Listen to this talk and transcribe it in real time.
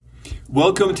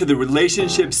Welcome to the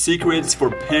Relationship Secrets for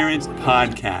Parents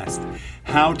podcast.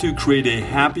 How to create a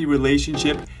happy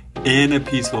relationship and a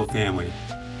peaceful family.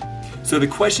 So the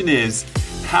question is,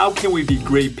 how can we be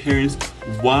great parents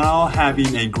while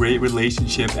having a great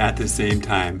relationship at the same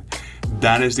time?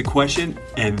 That is the question,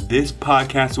 and this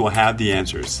podcast will have the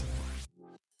answers.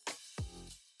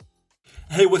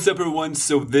 Hey, what's up, everyone?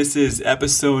 So this is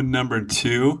episode number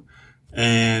 2.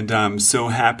 And I'm so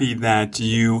happy that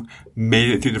you made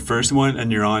it through the first one and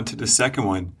you're on to the second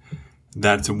one.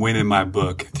 That's a win in my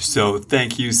book. So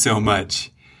thank you so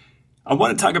much. I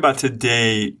want to talk about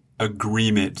today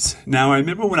agreements. Now, I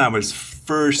remember when I was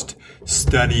first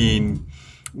studying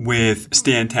with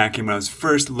Stan Tatkin, when I was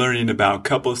first learning about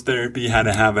couples therapy, how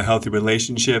to have a healthy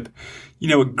relationship,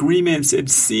 agreements, it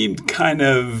seemed kind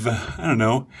of,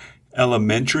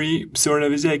 elementary sort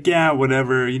of. Is like, yeah,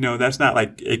 whatever, that's not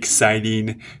like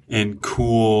exciting and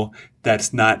cool.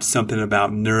 That's not something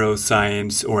about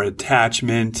neuroscience or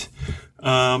attachment.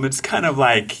 It's kind of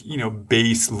like,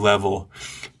 base level.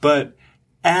 But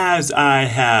as I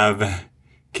have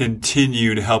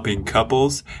continued helping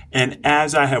couples and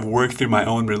as I have worked through my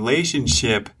own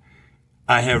relationship,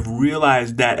 I have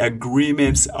realized that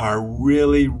agreements are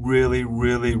really, really,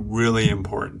 really, really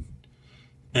important.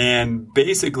 And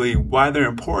basically why they're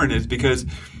important is because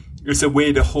it's a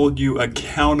way to hold you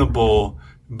accountable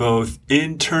both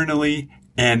internally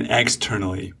and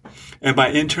externally. And by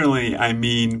internally, I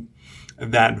mean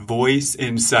that voice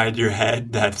inside your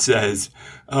head that says,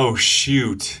 oh,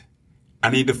 shoot, I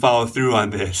need to follow through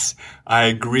on this. I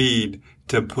agreed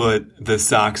to put the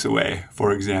socks away,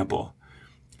 for example.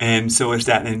 And so it's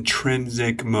that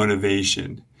intrinsic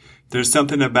motivation. There's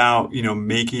something about,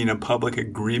 making a public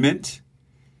agreement.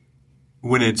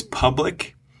 When it's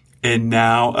public, it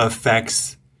now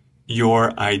affects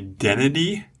your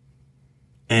identity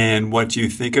and what you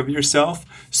think of yourself.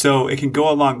 So it can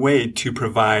go a long way to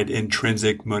provide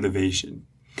intrinsic motivation.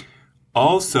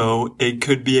 Also, it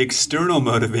could be external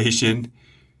motivation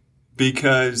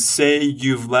because say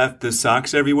you've left the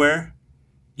socks everywhere.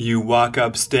 You walk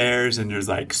upstairs and there's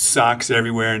like socks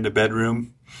everywhere in the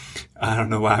bedroom. I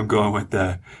don't know why I'm going with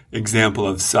the example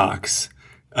of socks.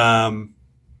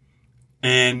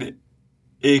 And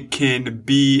it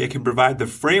can provide the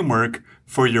framework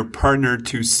for your partner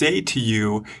to say to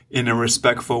you in a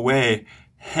respectful way,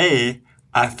 hey,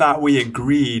 I thought we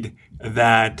agreed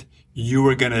that you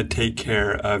were going to take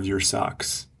care of your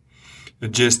socks,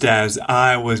 just as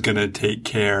I was going to take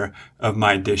care of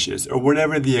my dishes, or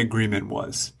whatever the agreement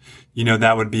was.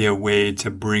 That would be a way to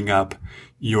bring up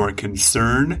your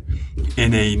concern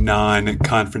in a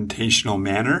non-confrontational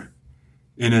manner.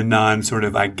 In a non-sort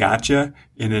of I gotcha,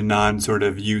 in a non-sort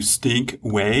of you stink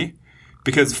way.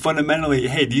 Because fundamentally,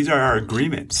 hey, these are our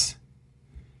agreements.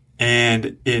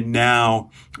 And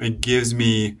it gives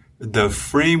me the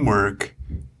framework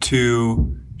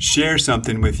to share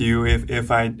something with you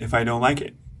if I don't like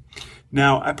it.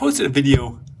 Now, I posted a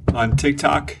video on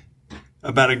TikTok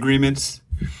about agreements,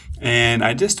 and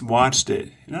I just watched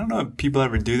it. And I don't know if people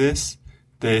ever do this.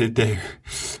 They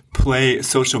play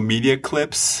social media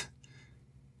clips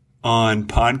on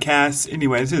podcasts.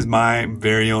 Anyway, this is my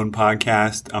very own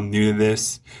podcast. I'm new to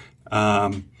this.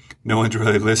 No one's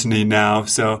really listening now.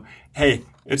 So, hey,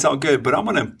 it's all good. But I'm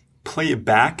going to play it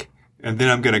back, and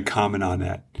then I'm going to comment on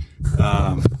that.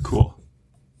 Cool.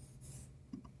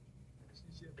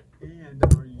 And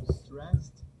are you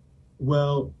stressed?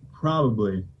 Well,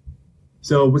 probably.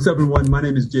 So, what's up, everyone? My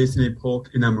name is Jason A.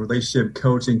 Polk, and I'm a relationship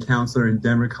coach and counselor in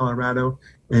Denver, Colorado.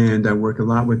 And I work a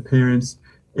lot with parents.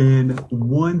 And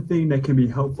one thing that can be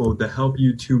helpful to help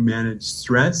you to manage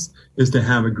stress is to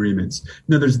have agreements.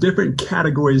 Now, there's different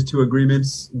categories to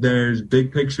agreements. There's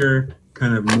big picture,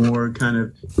 kind of more kind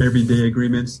of everyday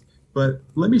agreements. But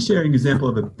let me share an example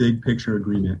of a big picture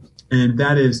agreement. And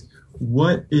that is,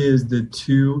 what is the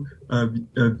two of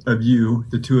you,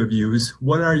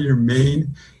 what are your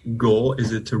main goal?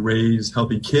 Is it to raise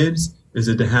healthy kids? Is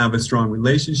it to have a strong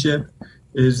relationship?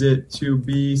 Is it to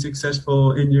be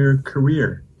successful in your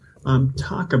career?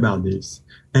 Talk about these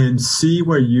and see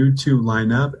where you two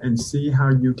line up and see how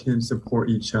you can support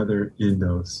each other in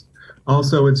those.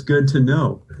 Also, it's good to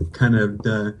know kind of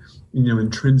the,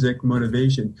 intrinsic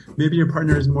motivation. Maybe your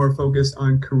partner is more focused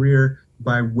on career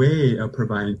by way of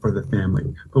providing for the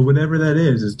family. But whatever that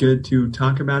is, it's good to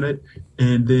talk about it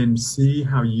and then see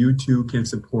how you two can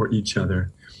support each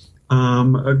other.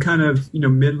 A kind of,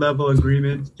 mid-level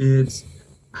agreement is,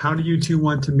 how do you two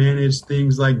want to manage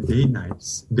things like date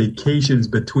nights, vacations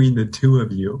between the two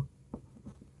of you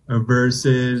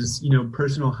versus,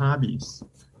 personal hobbies,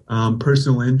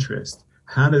 personal interest?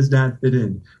 How does that fit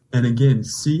in? And again,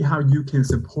 see how you can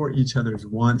support each other's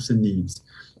wants and needs.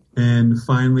 And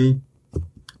finally,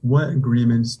 what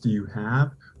agreements do you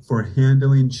have for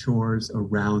handling chores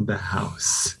around the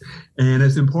house? And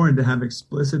it's important to have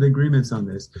explicit agreements on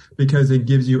this because it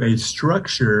gives you a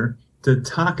structure to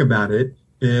talk about it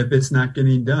if it's not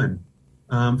getting done.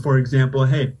 For example,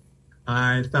 hey,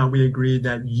 I thought we agreed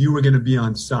that you were going to be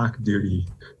on sock duty.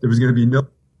 There was going to be no...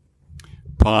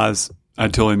 Pause. I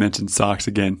totally mentioned socks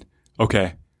again.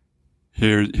 Okay.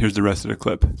 Here's the rest of the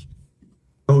clip.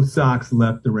 No socks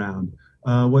left around.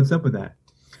 What's up with that?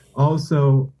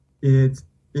 Also, it's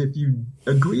if you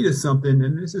agree to something,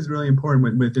 and this is really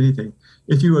important with anything,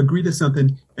 if you agree to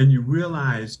something and you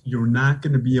realize you're not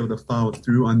going to be able to follow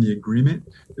through on the agreement,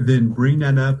 then bring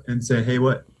that up and say, hey,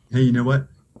 you know what?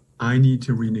 I need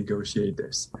to renegotiate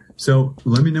this. So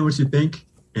let me know what you think,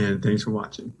 and thanks for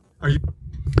watching.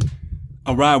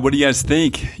 All right, what do you guys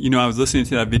think? I was listening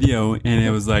to that video, and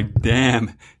it was like,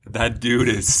 damn, that dude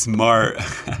is smart.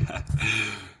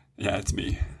 Yeah, it's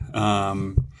me.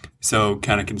 So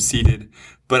kind of conceited,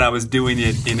 but I was doing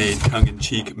it in a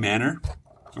tongue-in-cheek manner.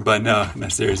 But no,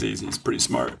 seriously, he's pretty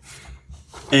smart.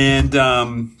 And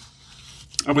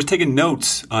I was taking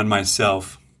notes on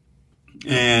myself.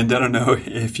 And I don't know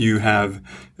if you have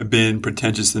been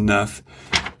pretentious enough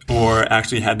or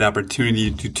actually had the opportunity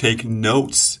to take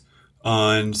notes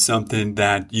on something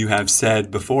that you have said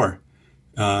before.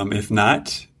 If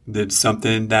not, it's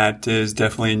something that is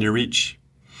definitely in your reach.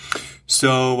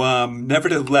 So,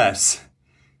 nevertheless,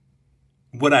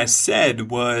 what I said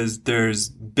was there's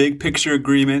big picture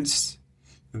agreements,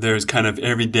 there's kind of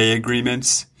everyday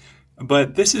agreements,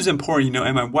 but this is important,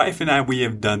 and my wife and I, we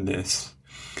have done this.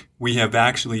 We have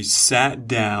actually sat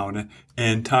down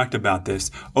and talked about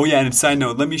this. Oh yeah, and a side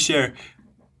note, let me share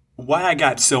why I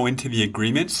got so into the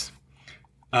agreements.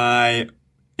 I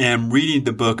am reading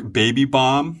the book Baby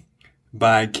Bomb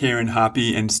by Karen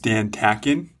Hoppe and Stan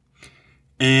Tatkin.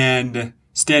 And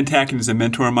Stan Tatkin is a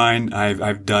mentor of mine.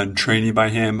 I've done training by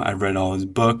him. I've read all his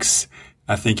books.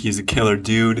 I think he's a killer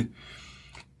dude.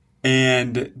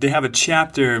 And they have a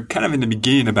chapter kind of in the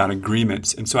beginning about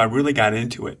agreements. And so I really got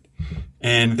into it.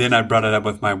 And then I brought it up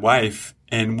with my wife,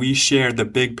 and we shared the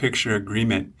big picture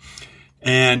agreement.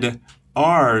 And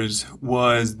ours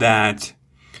was that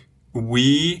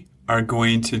we are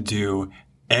going to do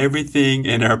everything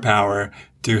in our power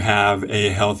to have a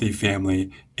healthy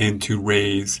family and to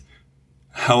raise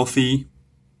healthy,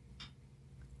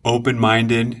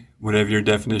 open-minded, whatever your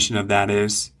definition of that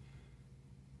is,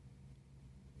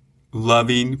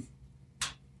 loving,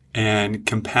 and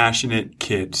compassionate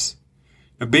kids.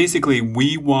 Now, basically,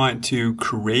 we want to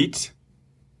create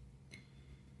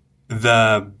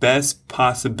the best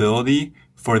possibility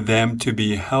for them to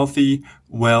be healthy,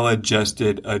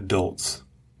 well-adjusted adults.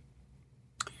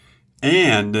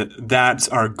 And that's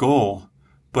our goal,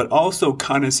 but also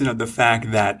cognizant of the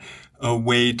fact that a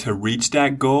way to reach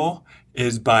that goal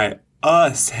is by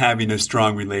us having a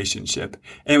strong relationship.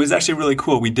 And it was actually really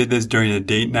cool. We did this during a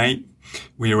date night.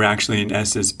 We were actually in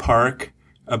Estes Park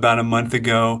about a month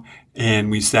ago, and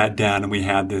we sat down and we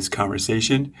had this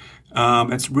conversation.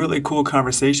 It's a really cool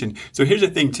conversation. So here's the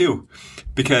thing too,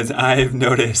 because I've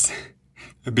noticed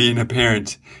being a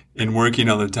parent and working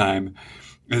all the time,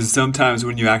 is sometimes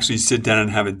when you actually sit down and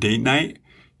have a date night,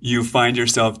 you find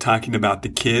yourself talking about the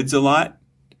kids a lot.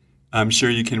 I'm sure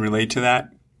you can relate to that.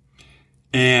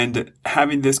 And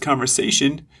having this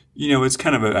conversation, it's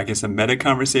kind of a meta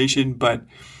conversation, but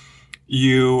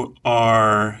you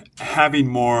are having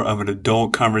more of an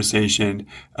adult conversation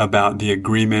about the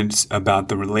agreements, about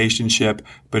the relationship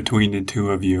between the two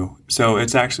of you. So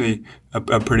it's actually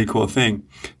a pretty cool thing.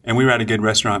 And we were at a good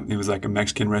restaurant. It was like a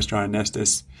Mexican restaurant in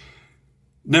Estes.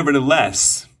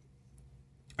 Nevertheless,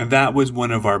 that was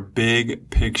one of our big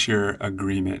picture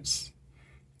agreements.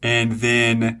 And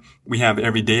then we have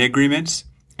everyday agreements,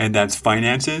 and that's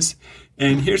finances.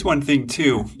 And here's one thing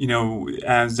too,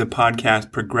 as the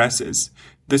podcast progresses,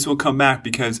 this will come back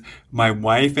because my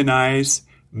wife and I's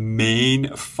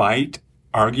main fight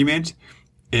argument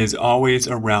is always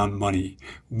around money.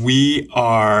 We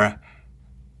are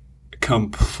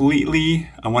completely,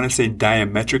 I want to say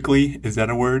diametrically, is that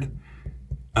a word?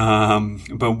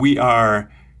 But we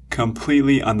are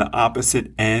completely on the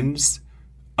opposite ends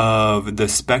of the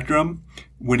spectrum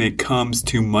when it comes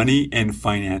to money and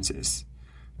finances.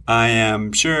 I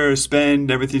am sure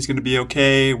everything's going to be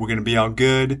okay. We're going to be all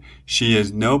good. She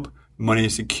is, nope. Money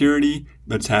is security.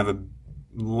 Let's have a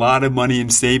lot of money in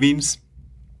savings.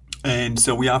 And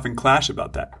so we often clash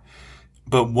about that.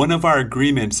 But one of our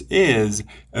agreements is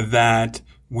that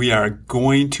we are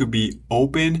going to be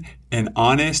open and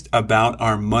honest about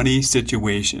our money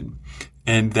situation.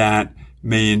 And that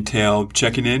may entail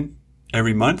checking in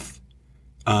every month,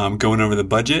 going over the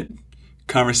budget,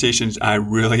 conversations I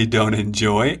really don't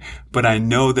enjoy, but I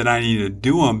know that I need to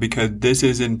do them because this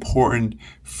is important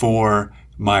for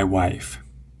my wife.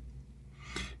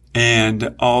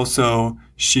 And also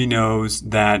she knows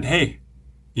that, hey,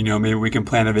 maybe we can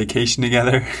plan a vacation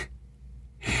together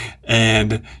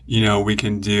and, we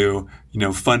can do,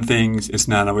 fun things. It's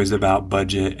not always about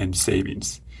budget and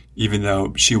savings, even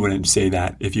though she wouldn't say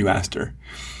that if you asked her.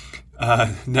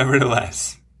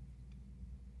 Nevertheless,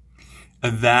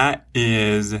 that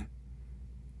is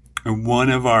one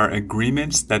of our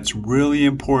agreements that's really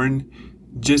important,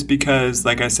 just because,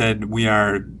 like I said, we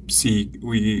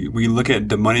look at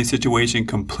the money situation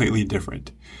completely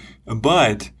different.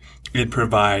 But it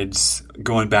provides,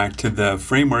 going back to the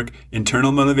framework,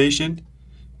 internal motivation.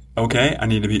 Okay, I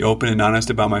need to be open and honest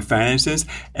about my finances.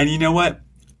 And you know what?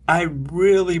 I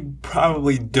really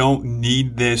probably don't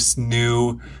need this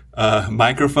new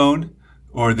microphone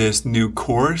or this new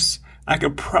course. I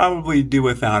could probably do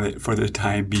without it for the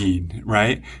time being,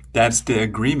 right? That's the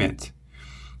agreement.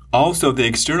 Also, the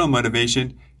external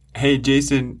motivation, hey,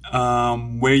 Jason,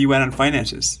 where are you at on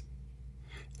finances?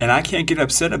 And I can't get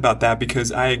upset about that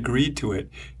because I agreed to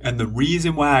it. And the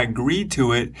reason why I agreed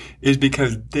to it is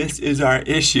because this is our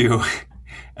issue.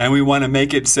 And we want to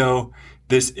make it so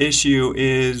this issue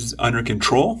is under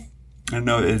control. I don't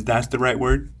know if that's the right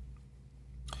word.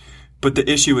 But the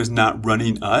issue is not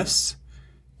running us,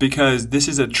 because this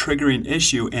is a triggering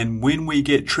issue. And when we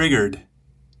get triggered,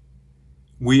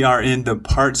 we are in the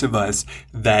parts of us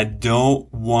that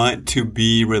don't want to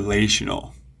be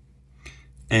relational.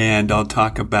 And I'll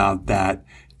talk about that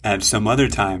at some other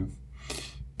time,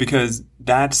 because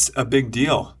that's a big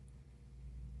deal.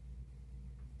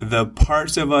 The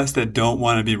parts of us that don't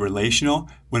want to be relational,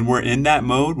 when we're in that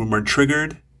mode, when we're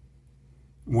triggered,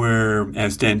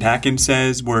 as Dan Tacken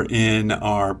says, we're in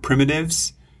our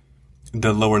primitives,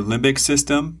 the lower limbic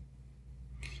system.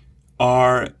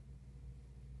 Our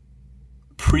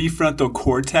prefrontal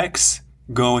cortex,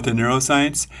 going with the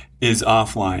neuroscience, is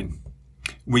offline.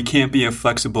 We can't be a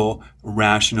flexible,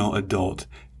 rational adult.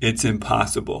 It's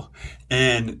impossible.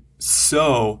 And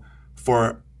so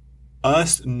for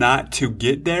us not to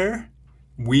get there,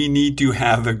 we need to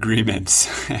have agreements.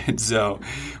 And so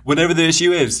whatever the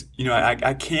issue is,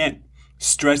 I can't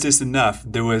stress this enough.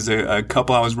 There was a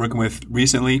couple I was working with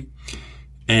recently,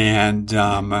 and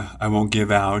I won't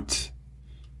give out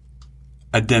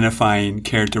identifying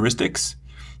characteristics,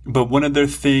 but one of their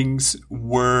things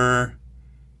were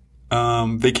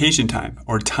vacation time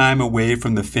or time away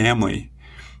from the family.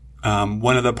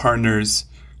 One of the partners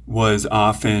was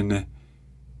often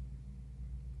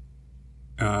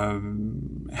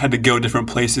had to go different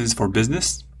places for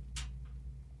business,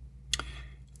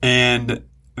 and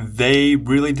they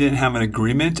really didn't have an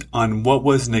agreement on what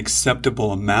was an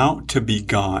acceptable amount to be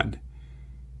gone.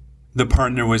 The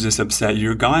partner was just upset,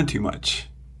 you're gone too much.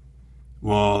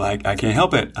 Well, I can't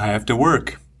help it. I have to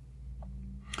work.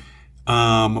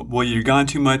 Well, you're gone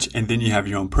too much, and then you have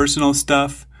your own personal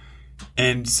stuff.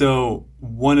 And so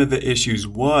one of the issues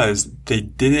was they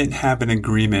didn't have an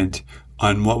agreement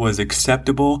on what was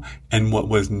acceptable and what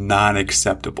was not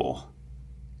acceptable.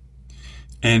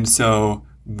 And so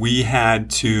we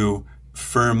had to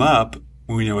firm up,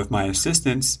 with my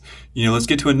assistants, let's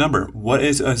get to a number. What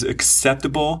is an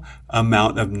acceptable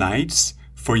amount of nights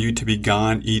for you to be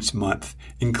gone each month,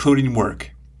 including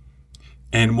work?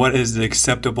 And what is the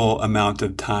acceptable amount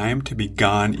of time to be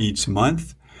gone each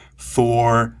month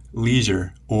for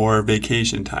leisure or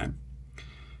vacation time?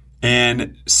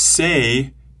 And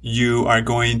say you are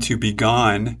going to be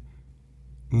gone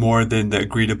more than the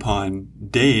agreed upon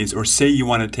days, or say you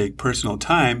want to take personal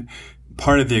time,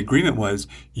 part of the agreement was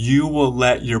you will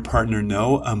let your partner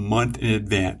know a month in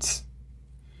advance.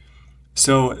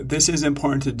 So this is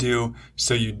important to do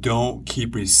so you don't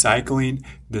keep recycling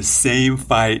the same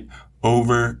fight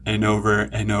over and over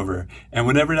and over, and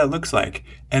whatever that looks like.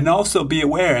 And also be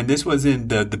aware, and this was in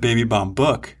the Baby Bomb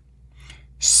book,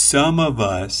 some of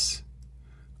us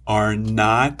are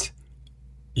not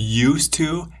used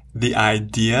to the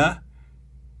idea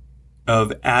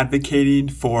of advocating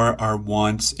for our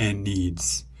wants and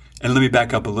needs. And let me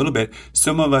back up a little bit.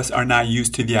 Some of us are not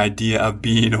used to the idea of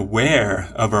being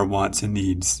aware of our wants and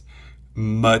needs,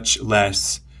 much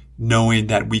less knowing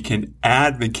that we can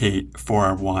advocate for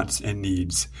our wants and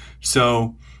needs.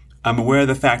 So I'm aware of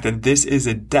the fact that this is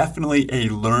definitely a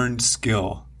learned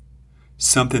skill,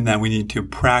 something that we need to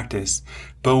practice.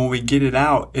 But when we get it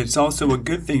out, it's also a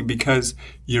good thing because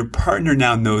your partner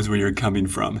now knows where you're coming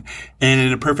from. And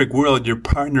in a perfect world, your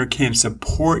partner can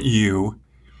support you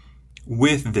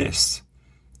with this.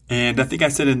 And I think I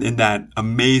said in that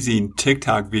amazing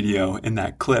TikTok video in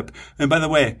that clip. And by the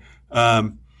way,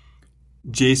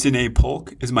 Jason A.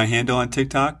 Polk is my handle on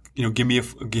TikTok. Give me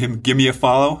a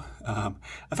follow.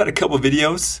 I've had a couple of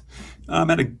videos.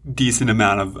 Had a decent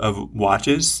amount of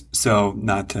watches, so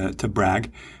not to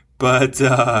brag, but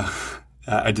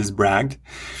I just bragged.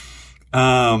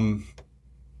 So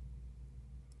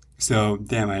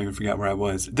damn, I even forgot where I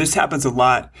was. This happens a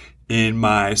lot in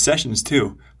my sessions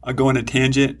too. I'll go on a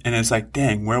tangent and it's like,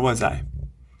 dang, where was I?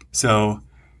 So,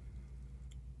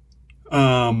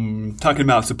 talking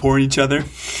about supporting each other,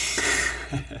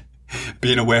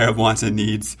 being aware of wants and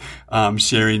needs,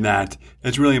 sharing that,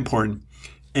 it's really important.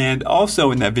 And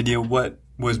also in that video, what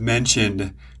was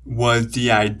mentioned was the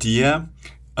idea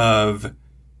of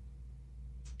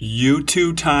you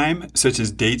two time, such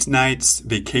as dates nights,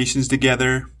 vacations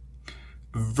together,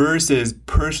 versus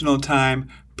personal time,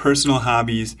 personal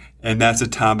hobbies, and that's a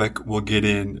topic we'll get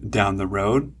in down the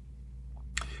road.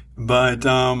 But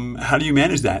how do you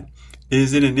manage that?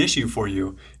 Is it an issue for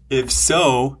you? If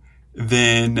so,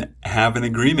 then have an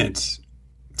agreement.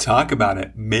 Talk about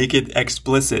it. Make it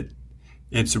explicit.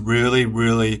 It's really,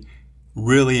 really,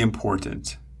 really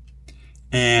important.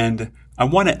 And I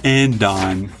want to end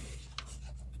on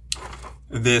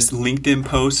this LinkedIn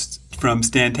post from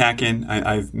Stan Tatkin.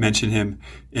 I've mentioned him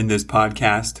in this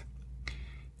podcast.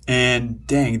 And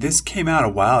dang, this came out a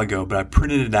while ago, but I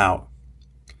printed it out.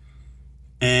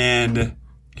 And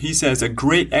he says a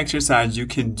great exercise you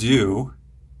can do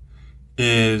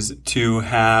is to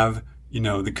have,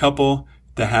 the couple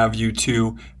to have you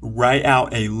two write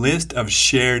out a list of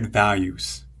shared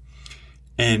values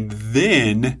and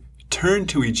then turn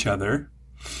to each other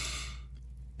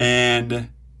and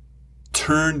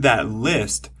turn that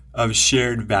list of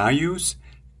shared values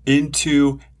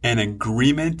into an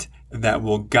agreement that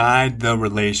will guide the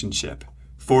relationship.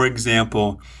 For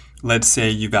example, let's say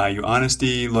you value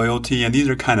honesty, loyalty, and these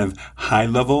are kind of high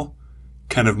level,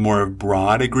 kind of more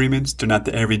broad agreements. They're not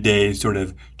the everyday sort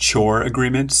of chore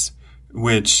agreements,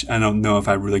 which I don't know if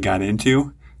I really got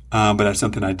into, but that's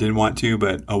something I did want to,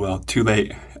 but oh well, too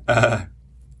late.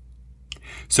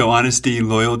 So honesty,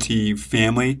 loyalty,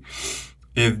 family,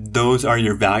 if those are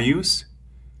your values,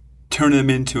 turn them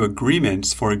into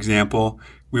agreements. For example,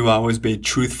 we will always be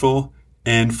truthful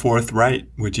and forthright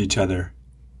with each other.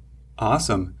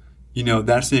 Awesome.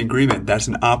 That's the agreement. That's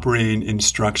an operating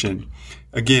instruction.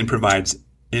 Again, provides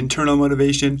internal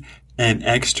motivation and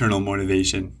external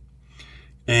motivation.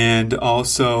 And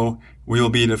also, we will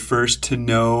be the first to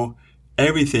know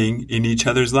everything in each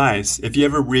other's lives. If you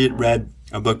ever read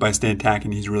a book by Stan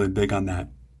Tatkin, he's really big on that.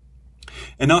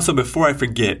 And also, before I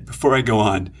forget, before I go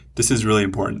on, this is really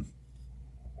important.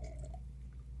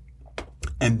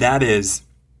 And that is,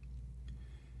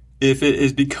 if it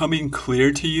is becoming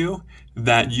clear to you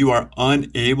that you are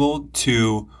unable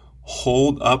to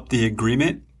hold up the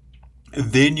agreement,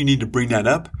 then you need to bring that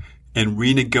up and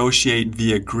renegotiate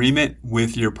the agreement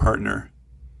with your partner.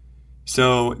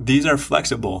 So these are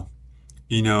flexible.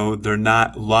 They're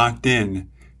not locked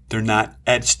in. They're not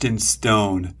etched in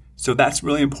stone. So that's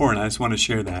really important. I just want to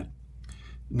share that.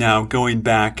 Now, going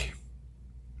back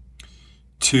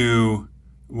to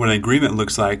what an agreement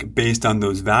looks like based on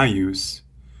those values,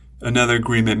 another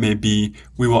agreement may be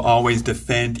we will always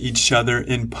defend each other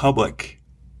in public.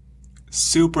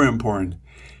 Super important.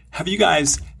 Have you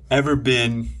guys ever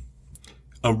been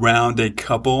around a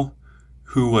couple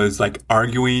who was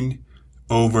arguing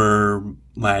over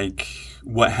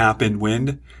what happened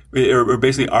when? Or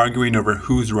basically arguing over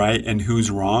who's right and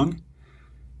who's wrong?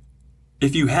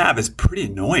 If you have, it's pretty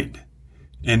annoying.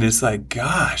 And it's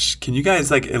gosh, can you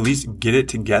guys at least get it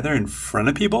together in front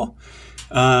of people?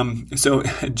 So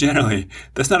generally,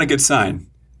 that's not a good sign.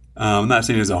 I'm not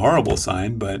saying it's a horrible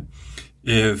sign, but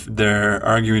if they're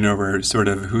arguing over sort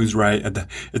of who's right,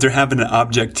 if they're having an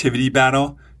objectivity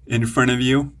battle in front of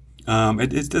you,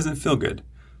 it doesn't feel good.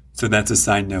 So that's a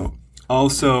side note.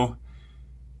 Also,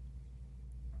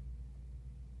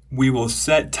 we will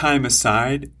set time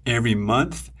aside every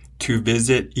month to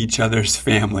visit each other's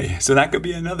family. So that could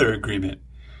be another agreement.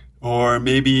 Or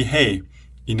maybe, hey,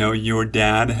 your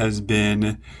dad has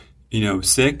been,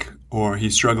 sick or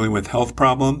he's struggling with health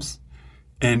problems.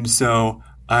 And so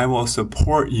I will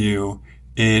support you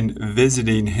in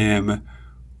visiting him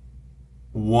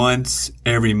once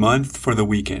every month for the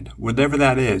weekend, whatever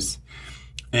that is.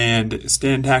 And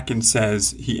Stan Tatkin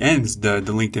says, he ends the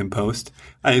LinkedIn post.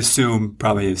 I assume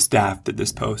probably his staff did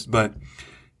this post, but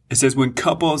it says, when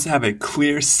couples have a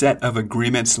clear set of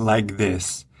agreements like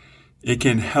this, It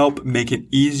can help make it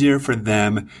easier for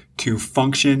them to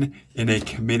function in a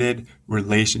committed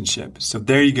relationship. So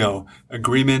there you go.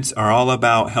 Agreements are all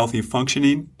about healthy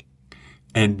functioning,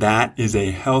 and that is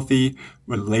a healthy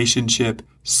relationship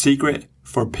secret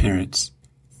for parents.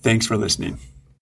 Thanks for listening.